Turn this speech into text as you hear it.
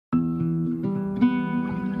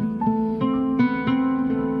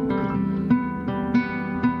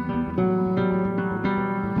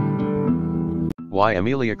Why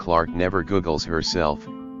Emilia Clarke never Googles herself,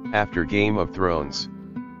 after Game of Thrones.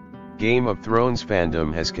 Game of Thrones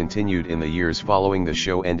fandom has continued in the years following the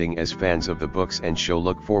show ending as fans of the books and show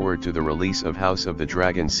look forward to the release of House of the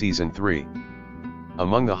Dragon Season 3.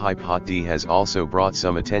 Among the hype, Hot D has also brought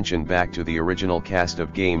some attention back to the original cast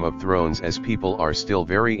of Game of Thrones, as people are still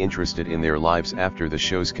very interested in their lives after the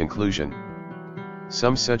show's conclusion.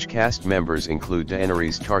 Some such cast members include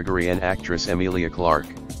Daenerys Targaryen actress Emilia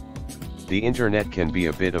Clarke. The internet can be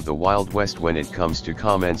a bit of the Wild West when it comes to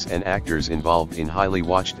comments, and actors involved in highly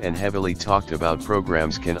watched and heavily talked about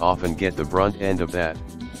programs can often get the brunt end of that.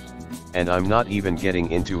 And I'm not even getting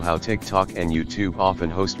into how TikTok and YouTube often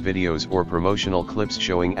host videos or promotional clips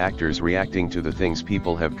showing actors reacting to the things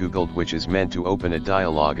people have Googled, which is meant to open a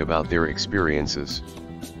dialogue about their experiences.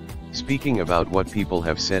 Speaking about what people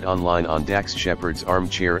have said online on Dax Shepard's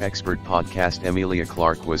Armchair Expert podcast, Emilia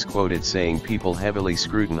Clarke was quoted saying people heavily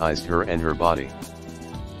scrutinized her and her body.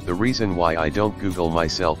 The reason why I don't Google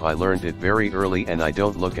myself, I learned it very early and I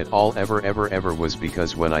don't look at all ever was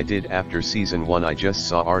because when I did after season 1 I just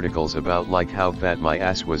saw articles about like how fat my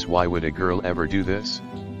ass was. Why would a girl ever do this?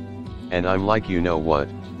 And I'm like, you know what?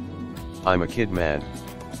 I'm a kid, man.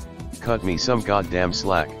 Cut me some goddamn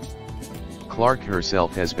slack. Clarke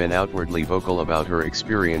herself has been outwardly vocal about her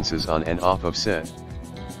experiences on and off of set.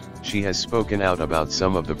 She has spoken out about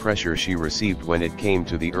some of the pressure she received when it came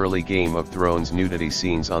to the early Game of Thrones nudity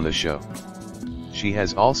scenes on the show. She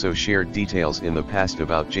has also shared details in the past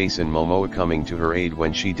about Jason Momoa coming to her aid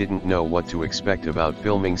when she didn't know what to expect about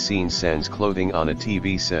filming scenes sans clothing on a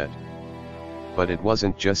TV set. But it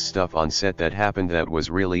wasn't just stuff on set that happened that was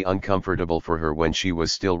really uncomfortable for her when she was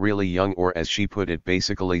still really young, or as she put it,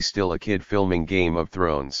 basically still a kid filming Game of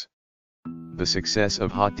Thrones. The success of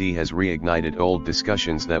Hot D has reignited old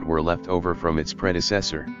discussions that were left over from its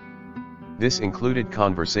predecessor. This included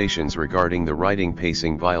conversations regarding the writing,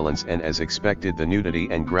 pacing, violence, and as expected the nudity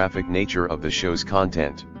and graphic nature of the show's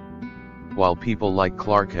content. While people like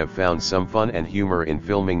Clarke have found some fun and humor in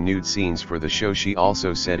filming nude scenes for the show, she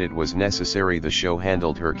also said it was necessary the show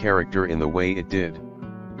handled her character in the way it did.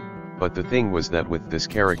 But the thing was that with this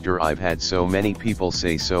character I've had so many people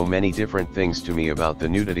say so many different things to me about the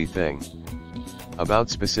nudity thing. About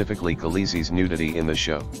specifically Khaleesi's nudity in the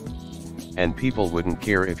show. And people wouldn't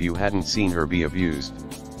care if you hadn't seen her be abused.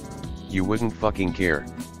 You wouldn't fucking care.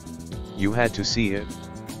 You had to see it.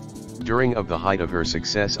 During the height of her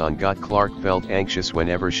success on GOT, Clarke felt anxious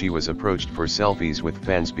whenever she was approached for selfies with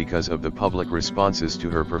fans because of the public responses to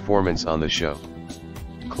her performance on the show.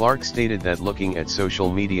 Clarke stated that looking at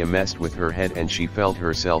social media messed with her head and she felt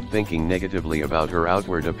herself thinking negatively about her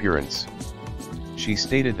outward appearance. She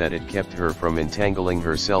stated that it kept her from entangling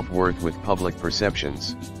her self-worth with public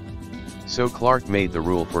perceptions. So Clarke made the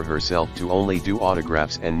rule for herself to only do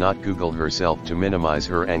autographs and not Google herself to minimize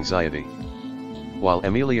her anxiety. While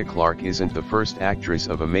Emilia Clarke isn't the first actress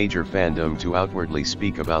of a major fandom to outwardly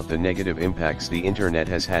speak about the negative impacts the internet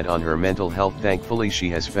has had on her mental health, thankfully she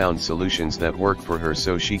has found solutions that work for her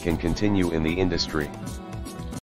so she can continue in the industry.